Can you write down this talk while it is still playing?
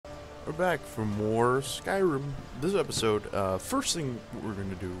We're back for more Skyrim. This episode, first thing we're going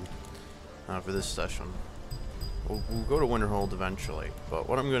to do for this session, we'll go to Windhelm eventually, but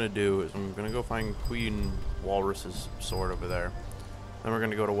what I'm going to do is I'm going to go find Queen Walrus's sword over there. Then we're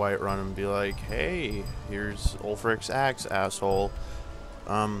going to go to Whiterun and be like, hey, here's Ulfric's axe, asshole.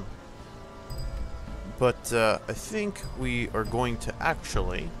 But I think we are going to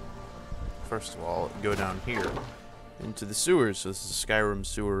actually, first of all, go down here into the sewers. So this is Skyrim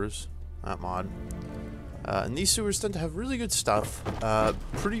sewers, that mod. And these sewers tend to have really good stuff.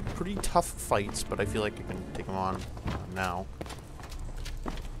 Pretty tough fights, but I feel like I can take them on now.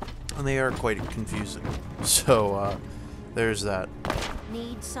 And they are quite confusing. So there's that.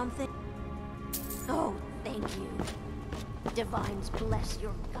 Need something? Oh, thank you. Divines bless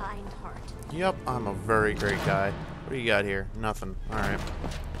your kind heart. Yep, I'm a very great guy. What do you got here? Nothing. Alright.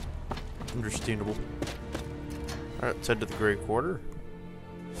 Understandable. Alright, let's head to the Great Quarter.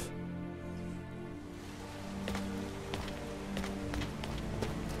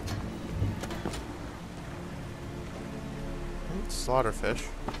 Slaughterfish.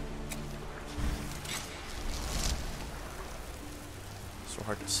 So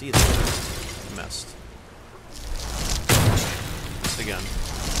hard to see that. Missed. Missed again.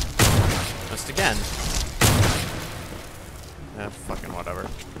 Missed again. Eh, fucking whatever.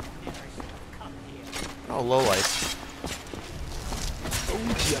 Oh, low life. I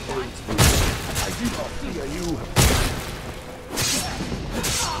do not fear you.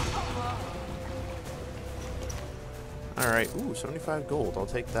 Alright, ooh, 75 gold. I'll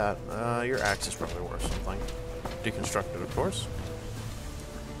take that. Your axe is probably worth something. Deconstructed, of course.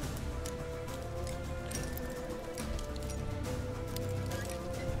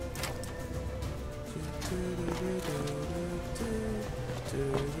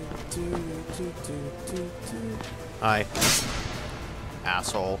 Hi.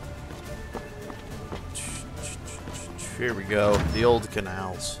 Asshole. Here we go. The old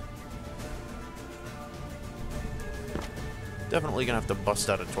canals. Definitely gonna have to bust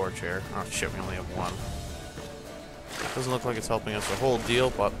out a torch here. Oh shit, we only have one. Doesn't look like it's helping us a whole deal,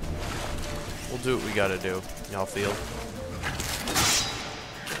 but we'll do what we gotta do. Y'all feel?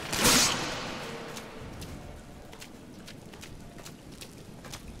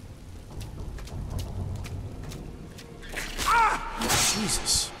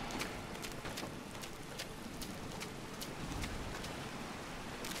 Jesus.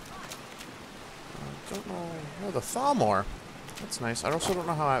 I don't know. Oh, the Thalmor. That's nice. I also don't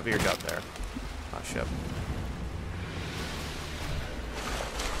know how Avir got there. Oh, shit.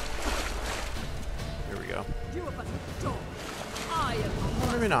 Here we go.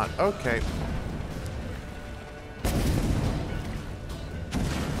 Maybe not. Okay.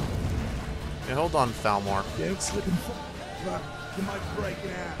 Okay, hold on, Thalmor. Yeah, it's looking for. But you might break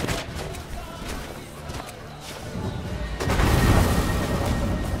it out.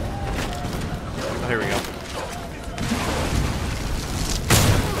 Oh, here we go.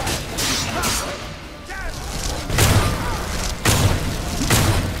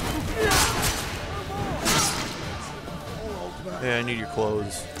 Yeah, I need your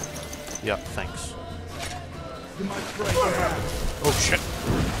clothes. Yep, thanks. You might break it out. Oh shit.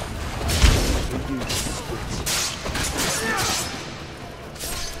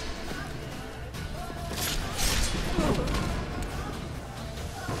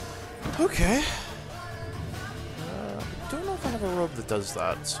 Okay. Don't know if I have a robe that does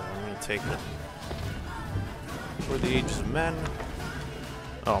that, so I'm gonna take it. For the ages of men.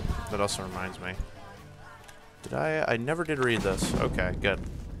 Oh, that also reminds me. Did I never did read this. Okay, good.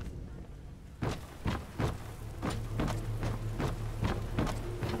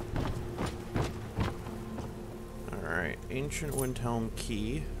 Alright, Ancient Windhelm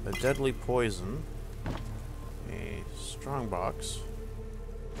Key, a deadly poison, a strongbox,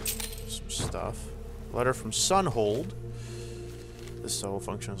 some stuff, letter from Sunhold. This cell will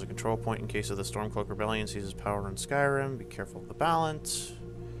function as a control point in case of the Stormcloak Rebellion seizes power in Skyrim. Be careful of the balance.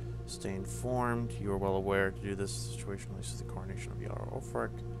 Stay informed. You are well aware to do this situation leads to the coronation of Jarl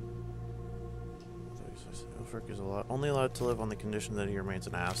Ulfric. Ulfric is only allowed to live on the condition that he remains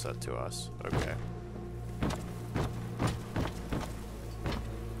an asset to us. Okay.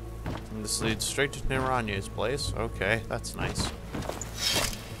 And this leads straight to Niranye's place. Okay, that's nice.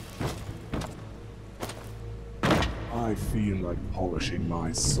 I feel like polishing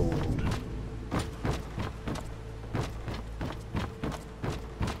my sword.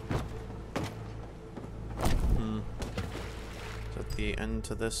 The end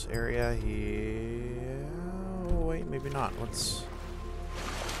to this area here. Oh, wait, maybe not. Let's.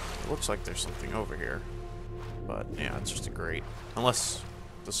 It looks like there's something over here. But, yeah, it's just a grate. Unless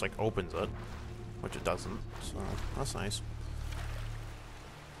just like opens it, which it doesn't. So that's nice.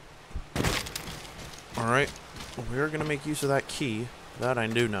 All right, we're gonna make use of that key. That I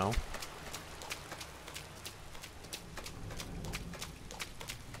do know.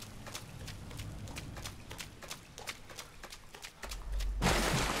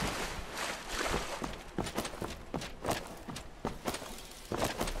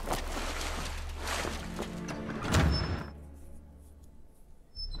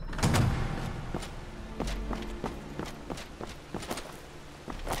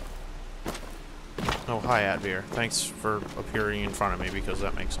 Oh, hi, Advir. Thanks for appearing in front of me, because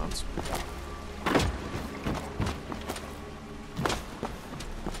that makes sense.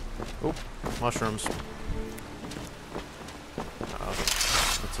 Oh, mushrooms.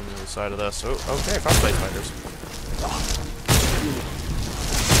 That's on the other side of this. Oh, okay, frostbite spiders.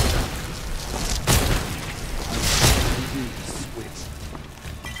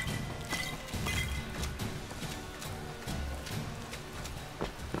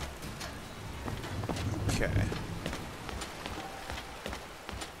 Okay.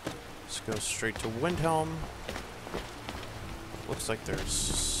 Let's go straight to Windhelm. Looks like there's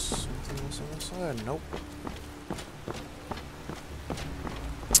something else on this side. Nope.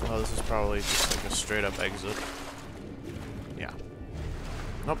 Oh, this is probably just like a straight up exit. Yeah.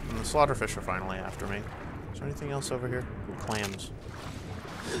 Nope, and the slaughterfish are finally after me. Is there anything else over here? Ooh, clams.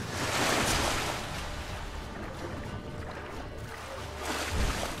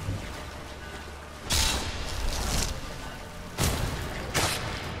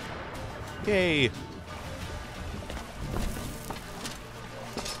 Yay!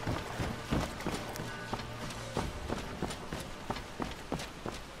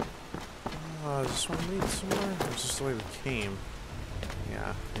 Does this one lead somewhere? Or is this the way we came?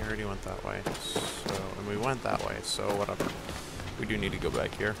 Yeah, we already went that way. So, and we went that way, so whatever. We do need to go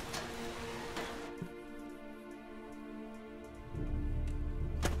back here.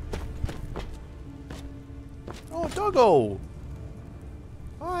 Oh, doggo!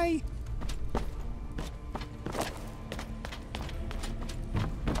 Hi!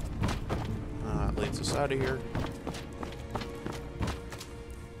 That leads us out of here.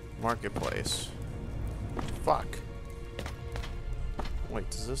 Marketplace. Fuck. Wait,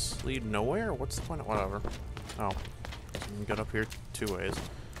 does this lead nowhere? What's the point of whatever? Oh. You can get up here two ways.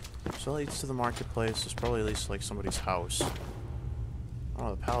 So it leads to the marketplace. There's probably at least like somebody's house. Oh,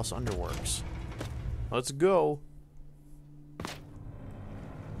 the palace underworks. Let's go!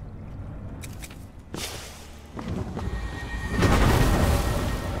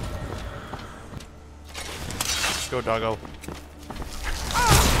 Let's go, doggo.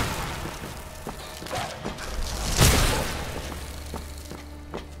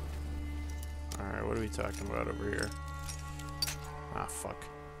 Alright, what are we talking about over here? Ah, fuck.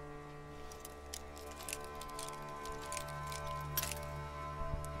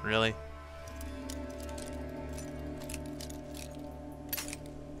 Really?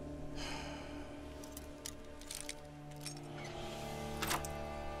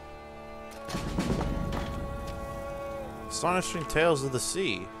 Astonishing Tales of the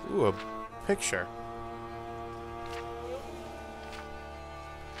Sea. Ooh, a picture.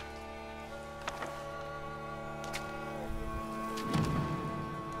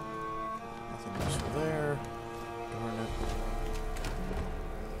 Nothing else from there. Darn it.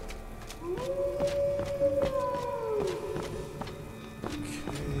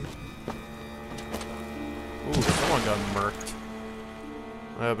 Okay. Ooh, someone got murked.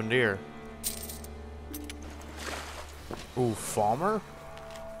 What happened here? Ooh, Falmer?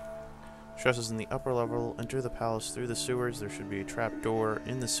 Stresses in the upper level. Enter the palace through the sewers. There should be a trap door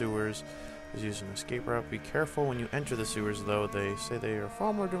in the sewers. Is using an escape route. Be careful when you enter the sewers, though. They say they are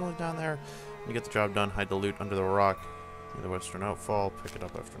far more dimly down there. When you get the job done, hide the loot under the rock near the western outfall. Pick it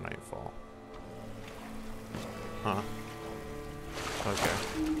up after nightfall. Huh. Okay.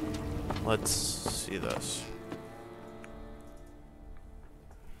 Let's see this.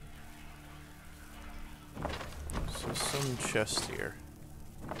 So some chest here.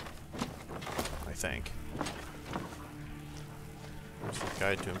 I think. There's the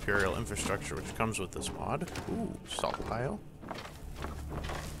guide to Imperial infrastructure, which comes with this mod. Ooh, salt pile.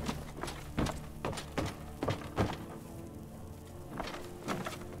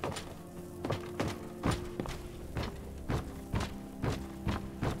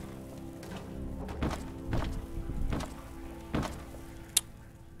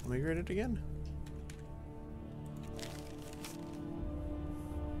 Let me read it again.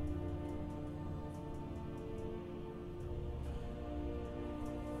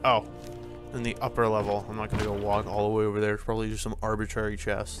 Oh. in the upper level. I'm not gonna go walk all the way over there. It's probably just some arbitrary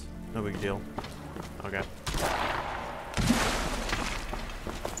chest. No big deal. Okay.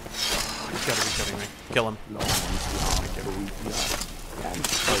 You've gotta be kidding me. Kill him.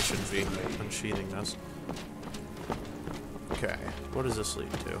 Probably shouldn't be unsheathing this. Okay. What does this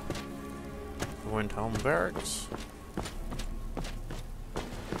lead to? Windhelm Barracks.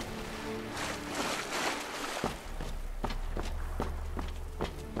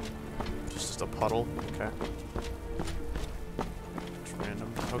 Just a puddle. Okay. Just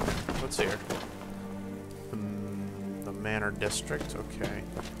random. Okay. What's here? The Manor District. Okay.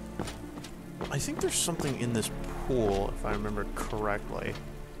 I think there's something in this pool, if I remember correctly.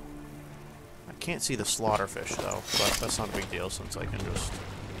 I can't see the slaughterfish, though, but that's not a big deal since I can just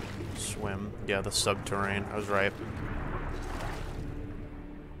swim. Yeah, the subterranean. I was right.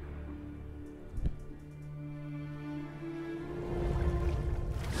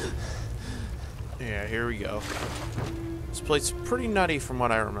 Yeah, here we go. This place's pretty nutty from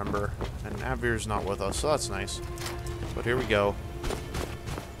what I remember, and Avir's not with us, so that's nice. But here we go.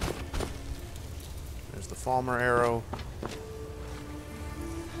 There's the Falmer arrow.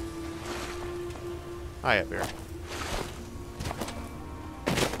 Hi, Avir.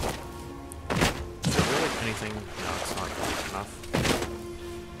 Is there really anything? No, it's not good enough.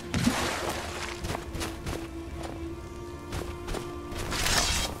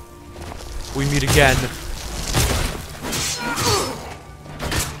 We meet again.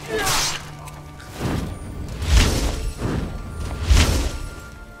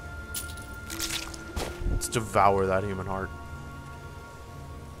 Let's devour that human heart.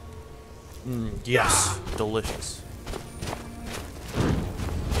 Yes, delicious.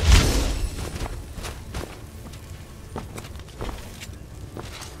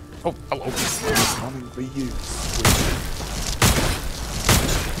 Oh, hello. Coming for you.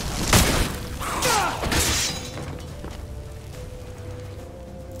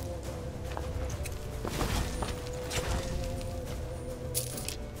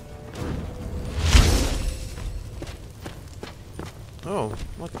 Oh,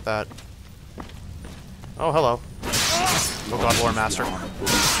 look at that. Oh, hello. Oh god, Lore Master.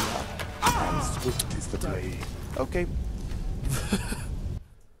 Swift is the blade. Okay.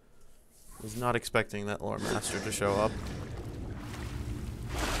 Was not expecting that Lore Master to show up.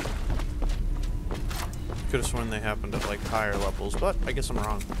 Could have sworn they happened at like higher levels, but I guess I'm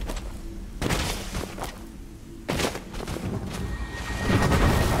wrong.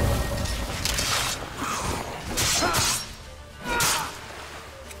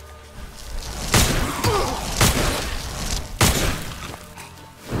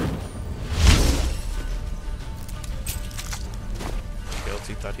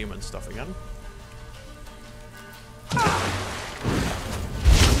 Eat that human stuff again.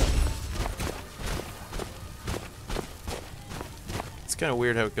 It's kind of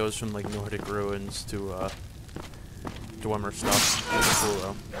weird how it goes from like Nordic ruins to Dwemer stuff. It's cool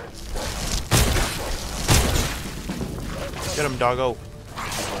though. Get him, doggo.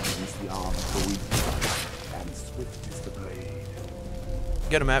 Is the arm of the weak, and swift is the blade.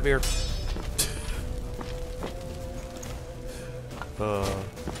 Get him, Avir.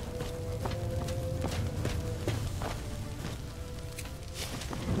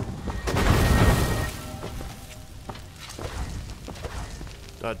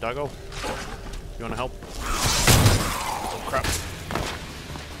 Doggo, you wanna help? Oh crap!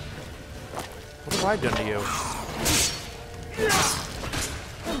 What have I done to you?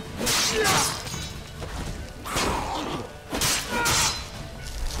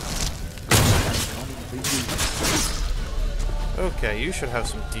 Okay, you should have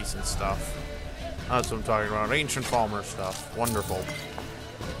some decent stuff. That's what I'm talking about. Ancient Falmer stuff. Wonderful.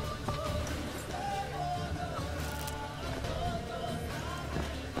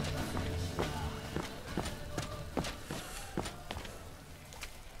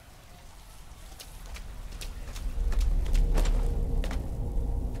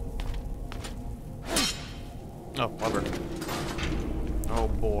 Oh, blubber. Oh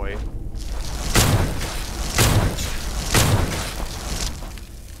boy.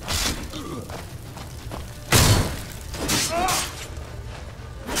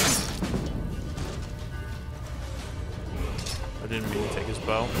 I didn't mean to take his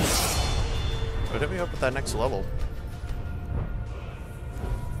bow. But hit me up with that next level.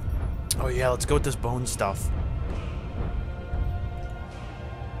 Oh yeah, let's go with this bone stuff.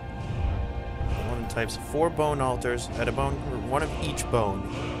 One types 4 bone altars at a bone, or 1 of each bone.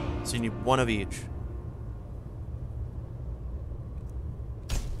 So you need 1 of each.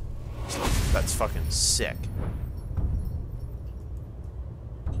 That's fucking sick.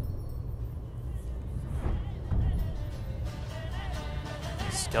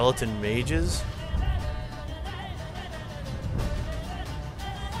 Skeleton mages?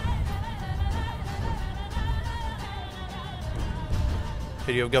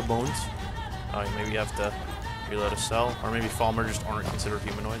 Hey, you got bones? Oh, maybe you have to reload a cell. Or maybe Falmer just aren't considered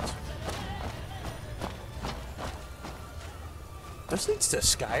humanoids. This leads to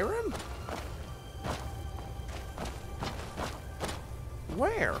Skyrim?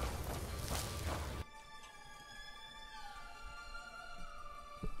 Where?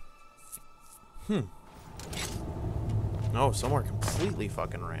 No, somewhere completely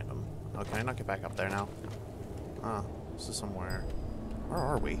fucking random. Oh, can I not get back up there now? Ah, this is somewhere. Where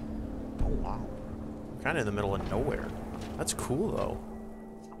are we? Oh, wow. We're kind of in the middle of nowhere. That's cool, though.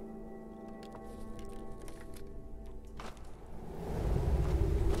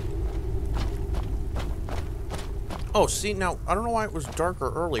 Oh, see, now, I don't know why it was darker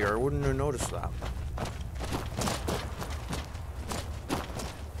earlier. I wouldn't have noticed that.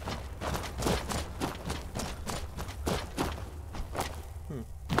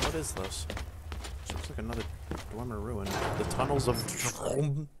 What is this? This looks like another Dwemer ruin. The tunnels of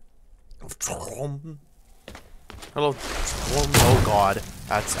Trom. Hello, Trom. Oh god,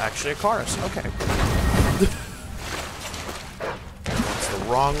 that's actually a chorus. Okay. That's the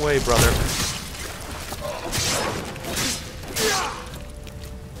wrong way, brother.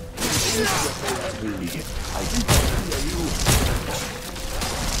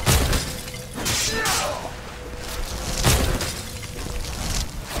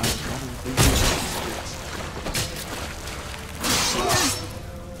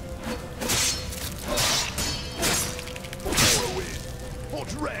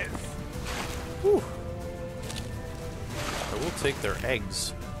 Whew. I will take their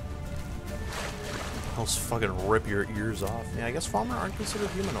eggs. I'll just fucking rip your ears off. Yeah, I guess Falmer aren't considered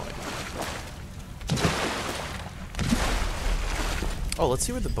humanoid. Oh, let's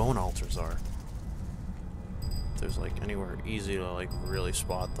see where the bone altars are. If there's like anywhere easy to like really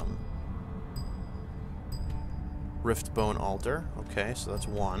spot them. Rift bone altar. Okay, so that's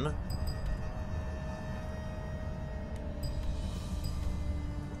one.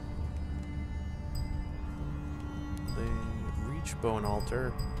 The reach bone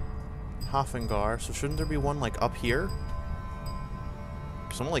altar. Hafengar. So shouldn't there be one like up here?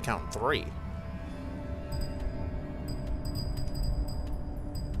 Because I'm only counting 3.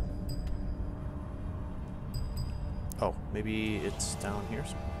 Oh, maybe it's down here.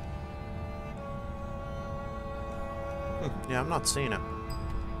 Yeah, I'm not seeing it.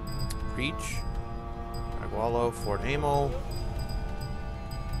 Reach, Agwallo, Fort Amel.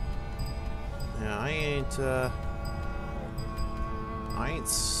 Yeah, I ain't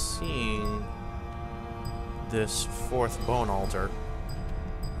seeing this 4th bone altar.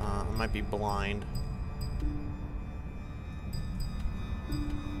 I might be blind.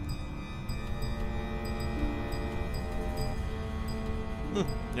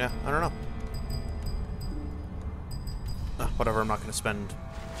 Yeah, I don't know. Whatever, I'm not going to spend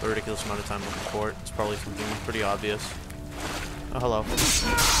a ridiculous amount of time looking for it. It's probably something pretty obvious. Oh, hello.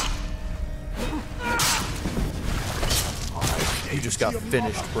 You just got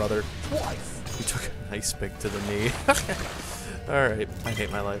finished, brother. You took a nice pick to the knee. Alright, I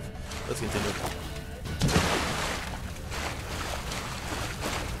hate my life. Let's continue.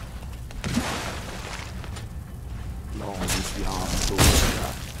 Long is the arm of the warrior,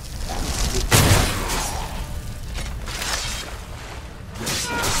 and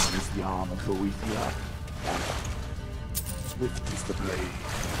long is the arm of the warrior, and swift is the blade.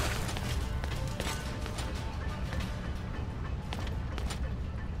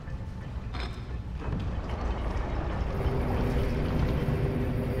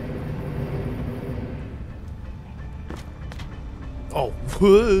 Oh,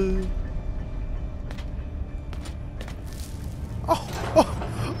 what?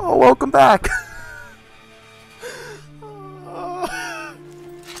 Oh, welcome back.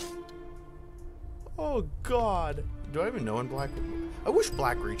 Oh, God. Do I even know in Black... I wish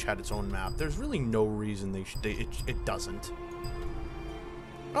Blackreach had its own map. There's really no reason it doesn't.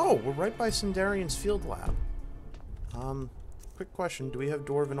 Oh, we're right by Sindarian's field lab. Quick question. Do we have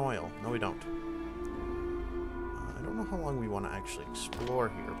Dwarven oil? No, we don't. I don't know how long we want to actually explore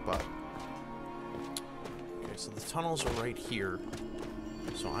here, but... Okay, so the tunnels are right here.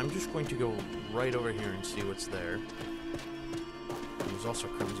 So I'm just going to go right over here and see what's there. And there's also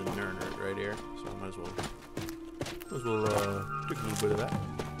Crimson Nerd right here, so I might as well take a little bit of that.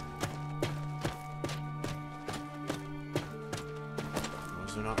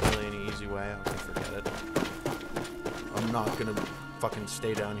 Was there not really any easy way? Okay, forget it. I'm not gonna fucking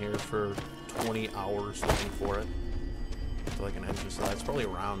stay down here for 20 hours looking for it. What for like an entrance to that. It's probably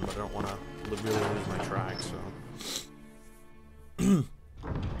around, but I don't want to really lose my track, so.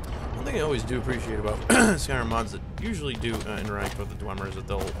 One thing I always do appreciate about Skyrim mods that usually do interact with the Dwemer is that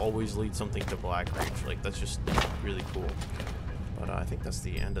they'll always lead something to Blackreach. Like, that's just really cool. But I think that's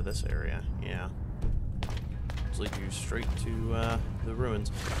the end of this area. Yeah. Let's lead you straight to the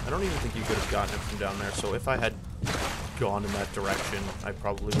ruins. I don't even think you could have gotten it from down there, so if I had gone in that direction, I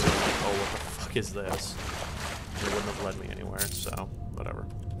probably would have been like, oh, what the fuck is this? And it wouldn't have led me anywhere, so whatever.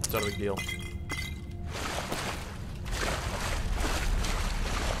 It's not a big deal.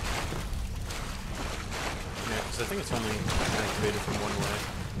 Yeah, because I think it's only activated from one way.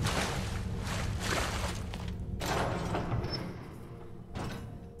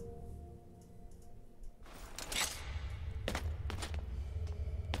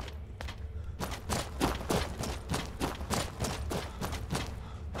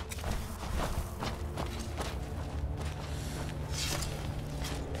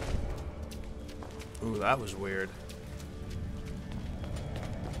 Ooh, that was weird.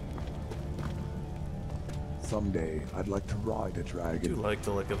 Someday, I'd like to ride a dragon. I do like the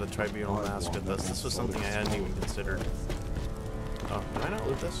look of the Tribunal mask with this. This was something I hadn't even considered. Oh, can I not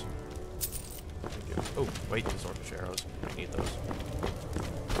loot this? Thank you. Oh, wait, these orcish arrows. I need those.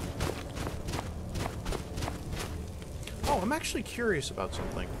 Oh, I'm actually curious about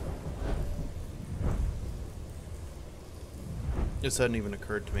something. This hadn't even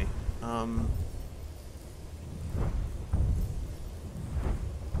occurred to me.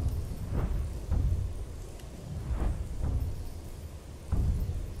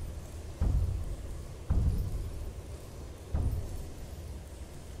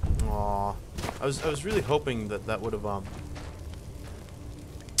 I was really hoping that that would have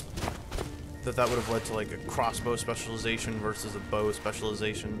that would have led to like a crossbow specialization versus a bow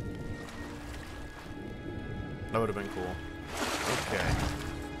specialization. That would have been cool. Okay.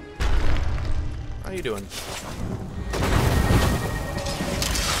 How you doing?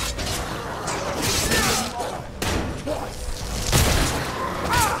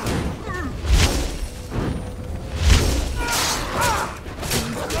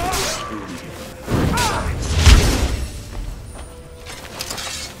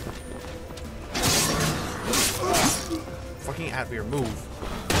 Fucking Atbeer, move.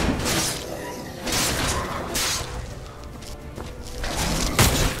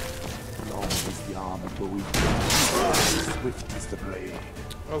 Long is the arm of the weak, swift is the blade.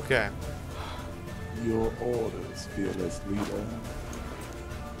 Okay. Your orders, fearless leader.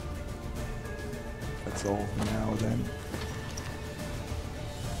 That's all for now, then.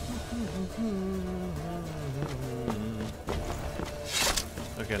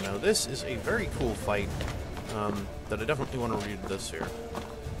 Okay, now this is a very cool fight that I definitely want to read this here.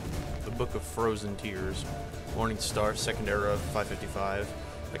 The Book of Frozen Tears. Morning Star, second era, 555.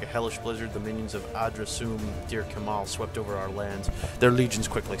 Like a hellish blizzard, the minions of Adrasum, Dir Kamal, swept over our lands. Their legions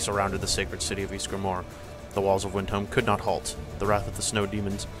quickly surrounded the sacred city of East Grimor. The walls of Windhelm could not halt. The wrath of the snow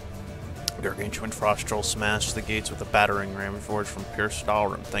demons, gargantuan frost trolls, smashed the gates with a battering ram forged from pure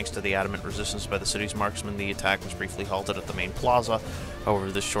Stalrim. Thanks to the adamant resistance by the city's marksmen, the attack was briefly halted at the main plaza.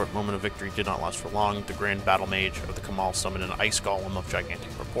 However, this short moment of victory did not last for long. The grand battle mage of the Kamal summoned an ice golem of gigantic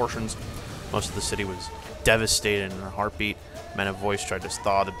proportions. Most of the city was devastated in a heartbeat. Men of voice tried to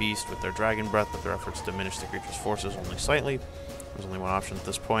thaw the beast with their dragon breath, but their efforts diminished the creature's forces only slightly. There was only one option at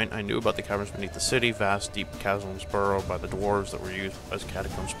this point. I knew about the caverns beneath the city, vast, deep chasms burrowed by the dwarves that were used as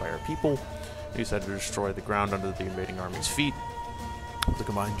catacombs by our people. These had to destroy the ground under the invading army's feet. With a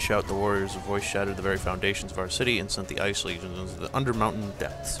combined shout, the warriors of voice shattered the very foundations of our city and sent the ice legions into the undermountain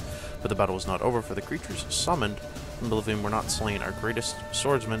depths. But the battle was not over, for the creatures summoned from Oblivion were not slain. Our greatest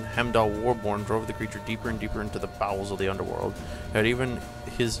swordsman, Heimdall Warborn, drove the creature deeper and deeper into the bowels of the underworld. Yet even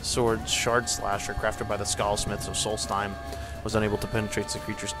his sword, Shard Slasher, crafted by the Skullsmiths of Solstheim, was unable to penetrate the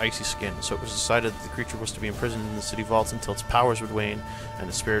creature's icy skin, so it was decided that the creature was to be imprisoned in the city vaults until its powers would wane and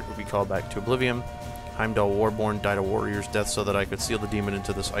its spirit would be called back to Oblivion. Heimdall Warborn died a warrior's death so that I could seal the demon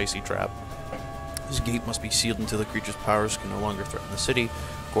into this icy trap. This gate must be sealed until the creature's powers can no longer threaten the city.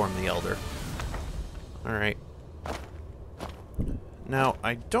 Gorm the Elder. Alright. Now,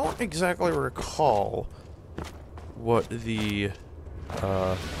 I don't exactly recall what the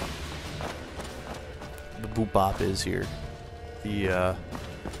boop bop is here.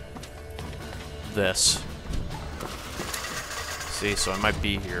 This. See, so I might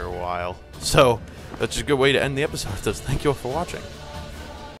be here a while. So, that's a good way to end the episode. Thank you all for watching.